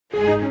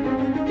There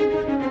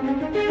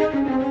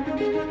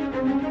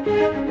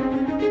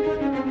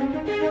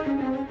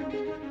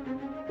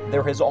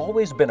has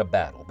always been a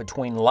battle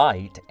between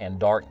light and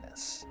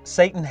darkness.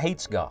 Satan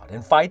hates God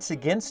and fights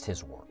against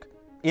His work.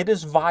 It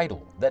is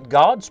vital that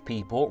God's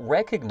people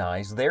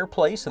recognize their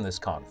place in this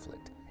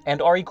conflict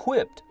and are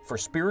equipped for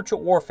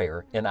spiritual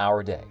warfare in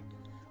our day.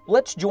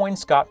 Let's join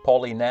Scott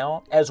Pauley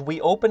now as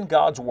we open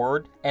God's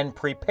Word and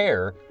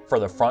prepare for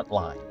the front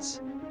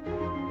lines.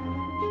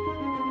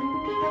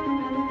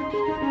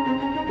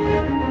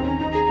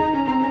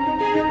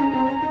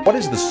 What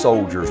is the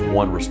soldier's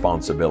one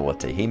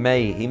responsibility? He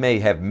may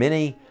have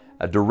many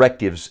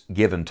directives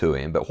given to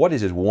him, but what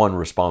is his one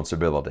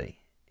responsibility?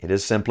 It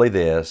is simply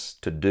this: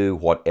 to do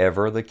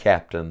whatever the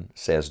captain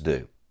says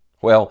do.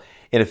 Well,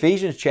 in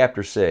Ephesians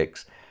chapter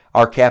 6,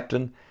 our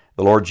captain,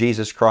 the Lord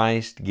Jesus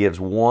Christ, gives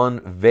one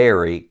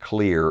very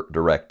clear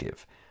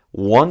directive.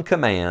 One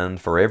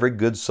command for every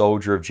good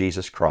soldier of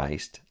Jesus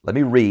Christ. Let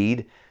me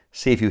read,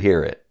 see if you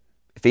hear it.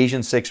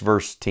 Ephesians 6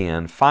 verse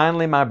 10,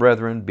 "Finally, my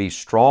brethren, be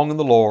strong in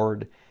the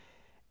Lord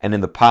and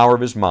in the power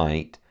of His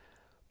might.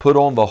 Put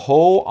on the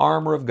whole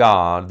armor of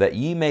God, that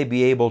ye may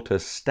be able to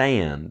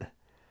stand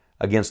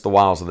against the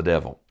wiles of the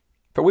devil.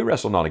 For we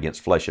wrestle not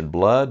against flesh and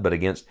blood, but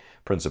against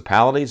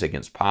principalities,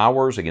 against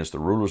powers, against the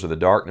rulers of the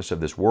darkness of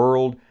this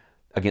world,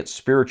 against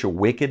spiritual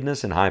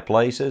wickedness in high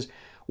places.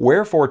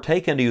 Wherefore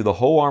take unto you the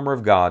whole armor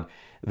of God,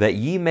 that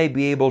ye may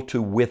be able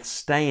to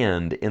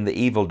withstand in the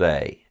evil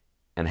day,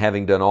 and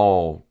having done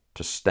all,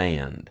 to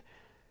stand.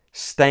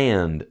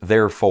 Stand,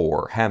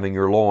 therefore, having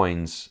your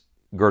loins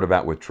girt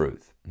about with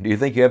truth." Do you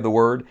think you have the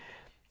word?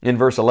 In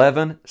verse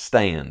 11,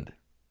 stand.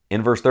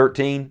 In verse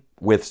 13,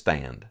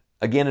 withstand.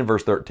 Again in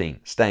verse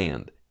 13,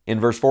 stand. In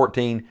verse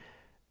 14,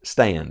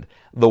 stand.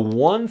 The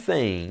one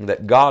thing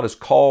that God has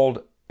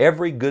called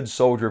every good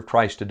soldier of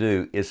Christ to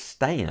do is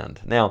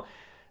stand. Now,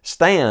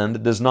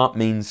 stand does not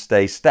mean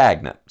stay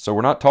stagnant. So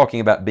we're not talking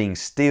about being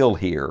still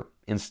here.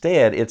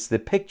 Instead, it's the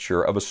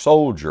picture of a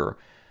soldier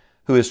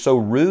who is so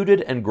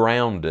rooted and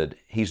grounded,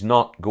 he's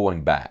not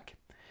going back.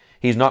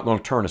 He's not going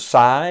to turn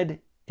aside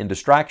in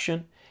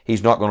distraction.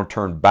 He's not going to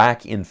turn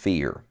back in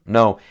fear.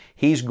 No,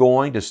 he's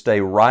going to stay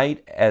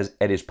right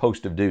at his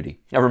post of duty.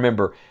 I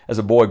remember as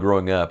a boy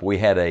growing up, we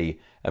had a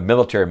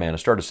military man. I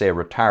started to say a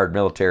retired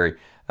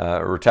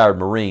retired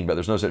Marine, but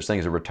there's no such thing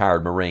as a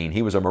retired Marine.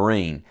 He was a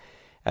Marine,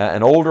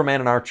 an older man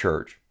in our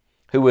church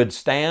who would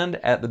stand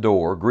at the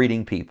door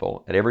greeting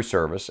people at every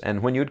service.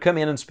 And when you would come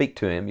in and speak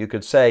to him, you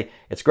could say,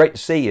 "It's great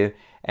to see you,"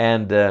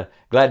 and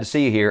 "Glad to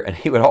see you here." And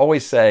he would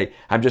always say,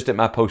 "I'm just at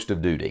my post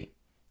of duty."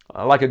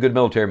 Like a good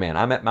military man,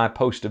 I'm at my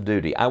post of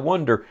duty. I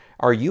wonder,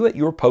 are you at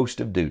your post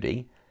of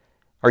duty?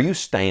 Are you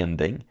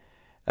standing?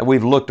 And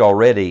we've looked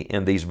already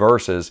in these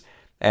verses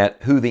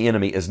at who the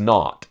enemy is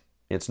not.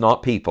 It's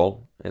not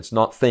people. It's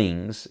not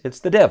things. It's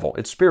the devil.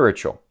 It's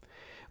spiritual.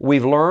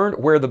 We've learned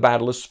where the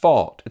battle is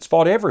fought. It's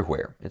fought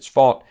everywhere. It's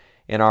fought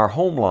in our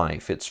home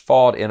life. It's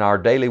fought in our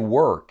daily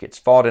work. It's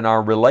fought in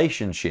our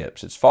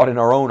relationships. It's fought in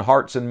our own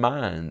hearts and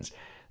minds.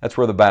 That's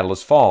where the battle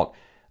is fought.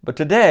 But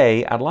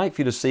today, I'd like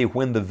for you to see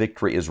when the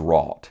victory is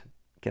wrought.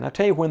 Can I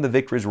tell you when the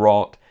victory is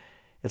wrought?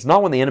 It's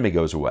not when the enemy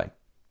goes away.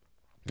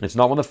 It's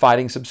not when the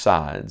fighting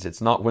subsides.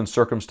 It's not when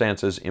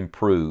circumstances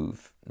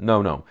improve.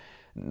 No.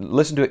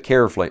 Listen to it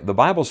carefully. The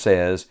Bible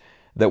says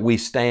that we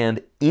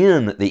stand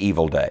in the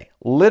evil day,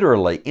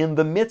 literally in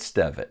the midst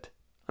of it.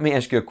 Let me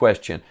ask you a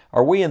question.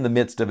 Are we in the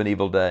midst of an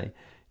evil day?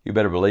 You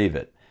better believe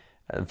it.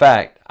 In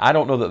fact, I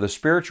don't know that the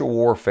spiritual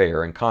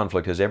warfare and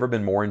conflict has ever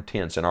been more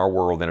intense in our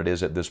world than it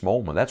is at this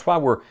moment. That's why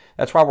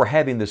we're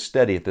having this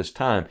study at this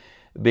time,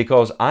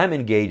 because I'm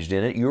engaged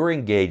in it, you're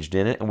engaged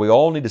in it, and we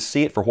all need to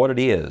see it for what it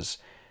is.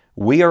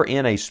 We are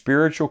in a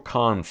spiritual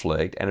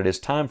conflict, and it is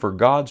time for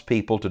God's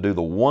people to do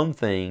the one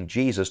thing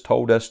Jesus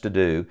told us to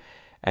do,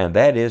 and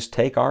that is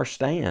take our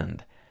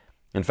stand.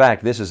 In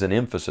fact, this is an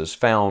emphasis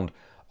found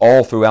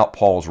all throughout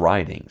Paul's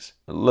writings.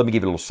 Let me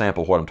give you a little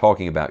sample of what I'm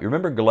talking about. You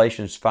remember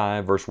Galatians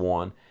 5 verse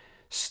 1?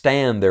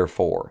 "Stand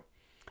therefore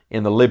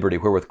in the liberty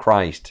wherewith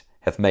Christ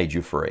hath made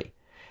you free."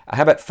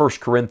 How about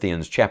 1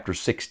 Corinthians chapter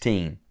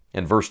 16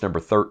 and verse number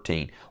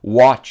 13?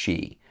 "Watch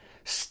ye,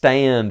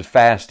 stand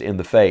fast in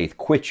the faith,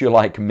 quit you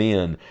like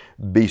men,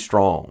 be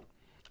strong."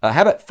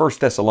 How about 1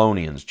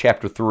 Thessalonians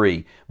chapter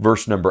 3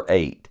 verse number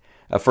 8?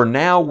 "For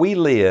now we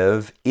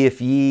live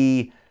if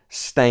ye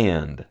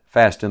stand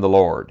fast in the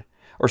Lord."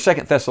 Or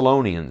 2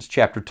 Thessalonians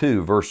chapter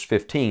 2 verse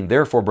 15,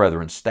 "Therefore,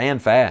 brethren,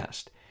 stand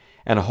fast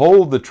and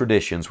hold the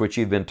traditions which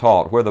you've been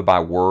taught, whether by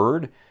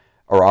word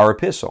or our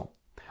epistle."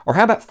 Or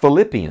how about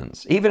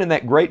Philippians, even in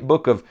that great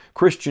book of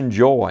Christian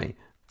joy,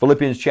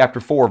 Philippians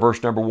chapter 4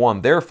 verse number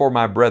 1, "Therefore,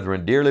 my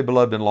brethren, dearly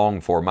beloved and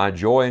longed for, my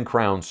joy and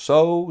crown,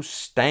 so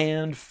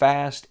stand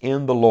fast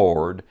in the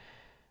Lord,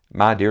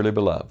 my dearly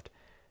beloved."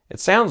 It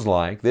sounds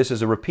like this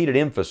is a repeated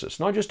emphasis,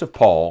 not just of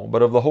Paul,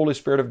 but of the Holy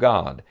Spirit of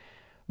God.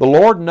 The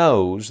Lord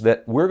knows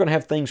that we're going to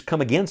have things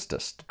come against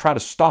us to try to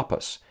stop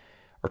us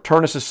or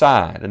turn us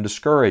aside and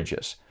discourage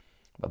us.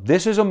 But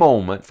this is a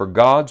moment for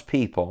God's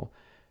people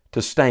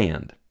to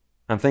stand.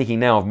 I'm thinking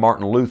now of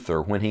Martin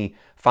Luther when he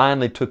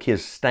finally took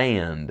his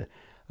stand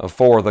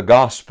for the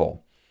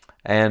gospel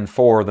and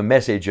for the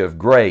message of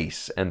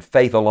grace and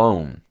faith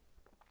alone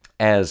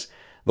as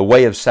the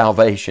way of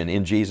salvation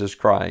in Jesus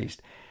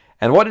Christ.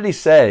 And what did he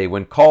say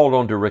when called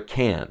on to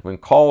recant, when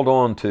called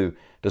on to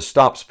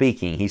stop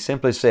speaking? He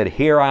simply said,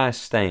 "Here I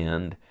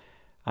stand,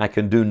 I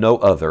can do no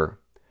other.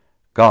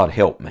 God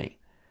help me."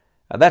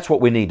 That's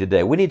what we need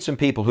today. We need some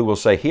people who will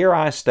say, "Here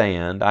I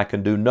stand, I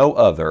can do no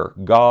other.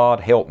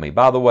 God help me."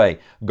 By the way,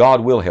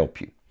 God will help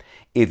you.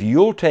 If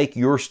you'll take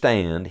your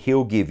stand,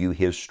 He'll give you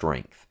His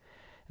strength.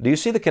 Do you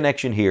see the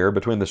connection here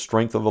between the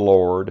strength of the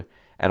Lord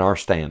and our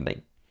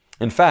standing?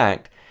 In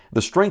fact,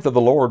 the strength of the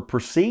Lord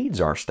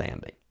precedes our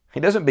standing. He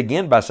doesn't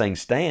begin by saying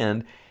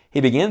stand. He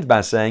begins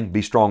by saying,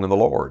 "Be strong in the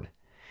Lord."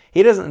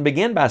 He doesn't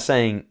begin by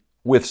saying,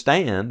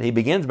 "Withstand." He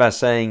begins by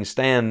saying,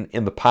 "Stand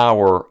in the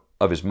power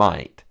of His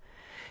might."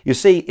 You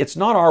see, it's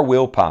not our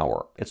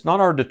willpower. It's not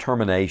our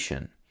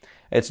determination.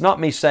 It's not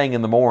me saying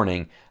in the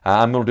morning,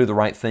 "I'm going to do the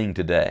right thing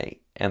today,"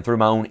 and through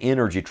my own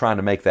energy trying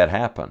to make that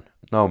happen.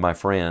 No, my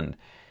friend.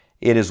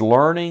 It is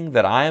learning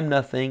that I am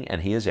nothing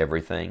and He is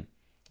everything.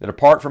 That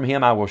apart from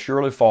Him I will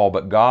surely fall,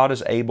 but God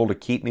is able to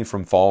keep me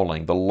from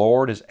falling. The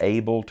Lord is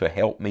able to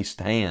help me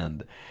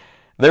stand.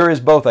 There is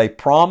both a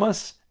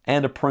promise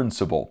and a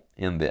principle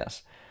in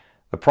this.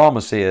 The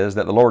promise is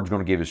that the Lord is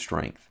going to give His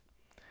strength.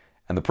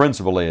 And the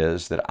principle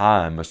is that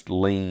I must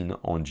lean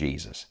on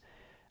Jesus.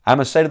 I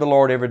must say to the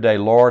Lord every day,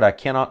 "Lord, I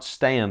cannot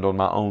stand on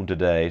my own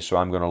today, so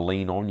I'm going to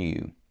lean on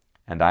You.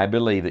 And I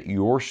believe that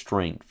Your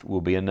strength will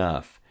be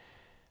enough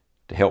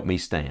to help me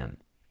stand."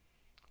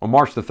 On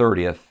March the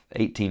 30th,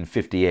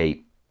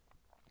 1858,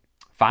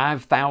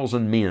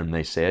 5,000 men,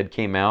 they said,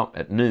 came out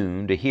at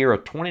noon to hear a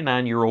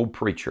 29-year-old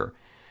preacher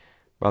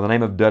by the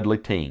name of Dudley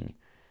Ting.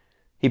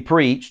 He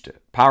preached a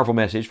powerful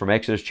message from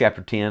Exodus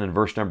chapter 10 and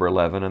verse number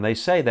 11, and they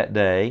say that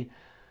day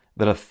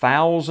that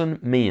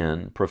 1,000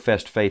 men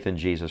professed faith in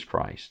Jesus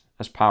Christ.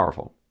 That's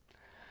powerful.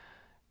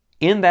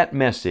 In that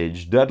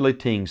message, Dudley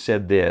Ting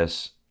said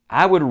this,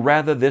 "I would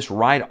rather this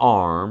right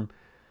arm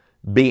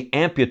be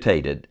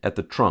amputated at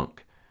the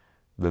trunk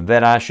than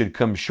that I should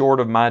come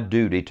short of my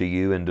duty to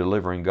you in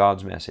delivering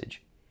God's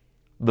message."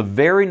 The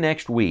very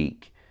next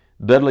week,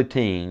 Dudley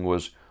Ting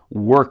was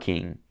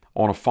working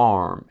on a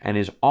farm, and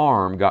his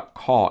arm got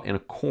caught in a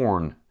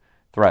corn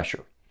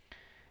thresher.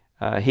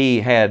 He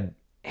had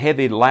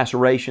heavy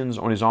lacerations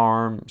on his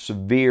arm,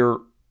 severe,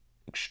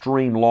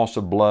 extreme loss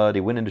of blood.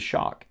 He went into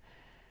shock.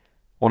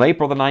 On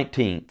April the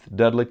 19th,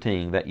 Dudley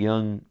Ting, that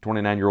young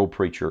 29-year-old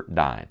preacher,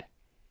 died.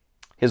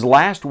 His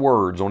last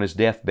words on his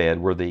deathbed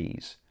were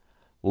these,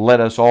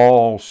 "Let us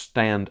all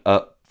stand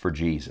up for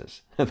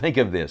Jesus." Think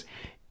of this.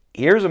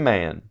 Here's a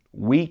man,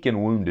 weak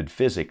and wounded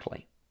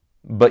physically,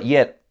 but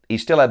yet he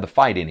still had the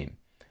fight in him,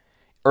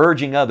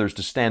 urging others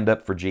to stand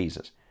up for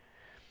Jesus.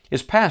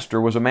 His pastor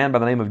was a man by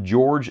the name of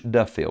George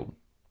Duffield.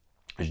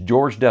 As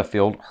George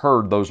Duffield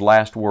heard those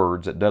last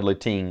words that Dudley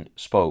Ting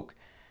spoke,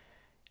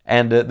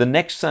 and the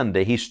next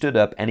Sunday he stood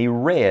up and he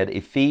read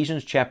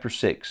Ephesians chapter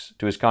 6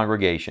 to his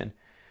congregation,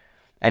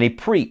 and he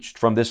preached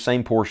from this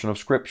same portion of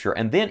Scripture.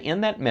 And then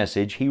in that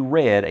message he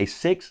read a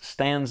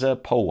 6-stanza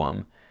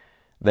poem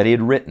that he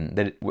had written,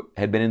 that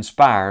had been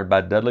inspired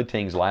by Dudley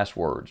Ting's last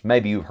words.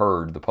 Maybe you've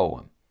heard the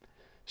poem.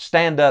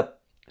 Stand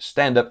up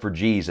for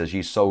Jesus,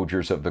 ye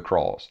soldiers of the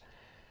cross.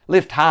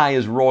 Lift high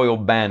His royal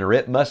banner,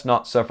 it must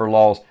not suffer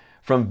loss.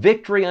 From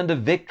victory unto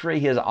victory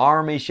His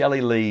army shall He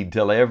lead,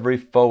 till every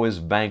foe is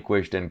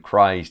vanquished and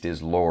Christ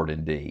is Lord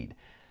indeed.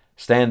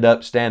 Stand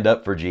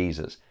up for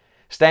Jesus.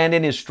 Stand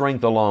in His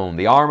strength alone.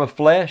 The arm of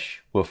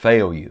flesh will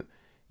fail you.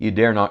 You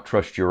dare not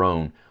trust your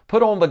own.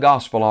 Put on the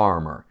gospel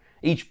armor,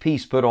 each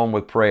piece put on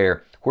with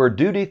prayer. Where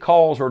duty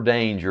calls or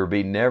danger,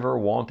 be never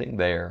wanting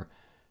there.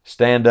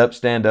 Stand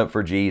up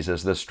for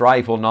Jesus. The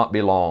strife will not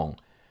be long.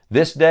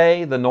 This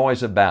day the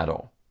noise of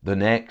battle, the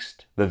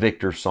next the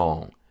victor's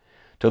song.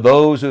 To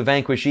those who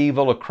vanquish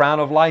evil a crown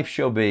of life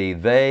shall be.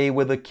 They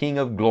with the King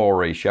of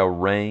glory shall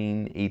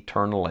reign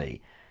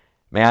eternally.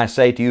 May I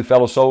say to you,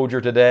 fellow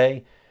soldier,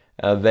 today,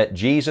 that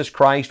Jesus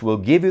Christ will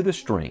give you the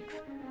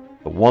strength.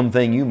 The one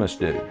thing you must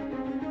do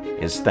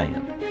is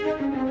stand.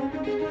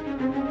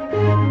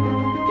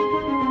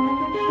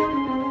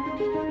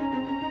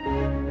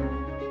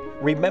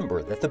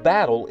 Remember that the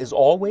battle is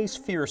always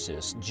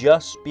fiercest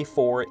just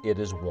before it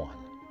is won.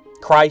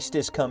 Christ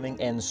is coming,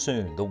 and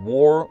soon the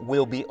war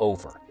will be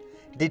over.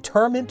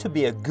 Determined to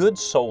be a good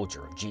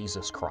soldier of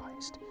Jesus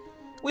Christ.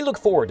 We look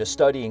forward to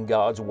studying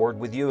God's Word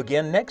with you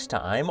again next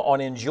time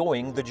on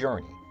Enjoying the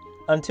Journey.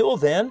 Until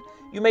then,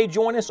 you may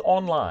join us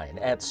online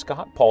at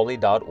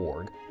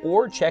scottpauley.org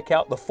or check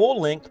out the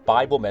full-length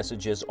Bible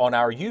messages on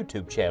our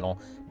YouTube channel,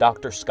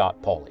 Dr.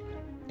 Scott Pauley.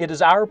 It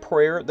is our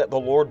prayer that the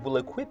Lord will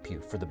equip you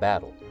for the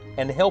battle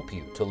and help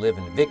you to live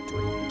in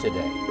victory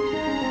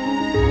today.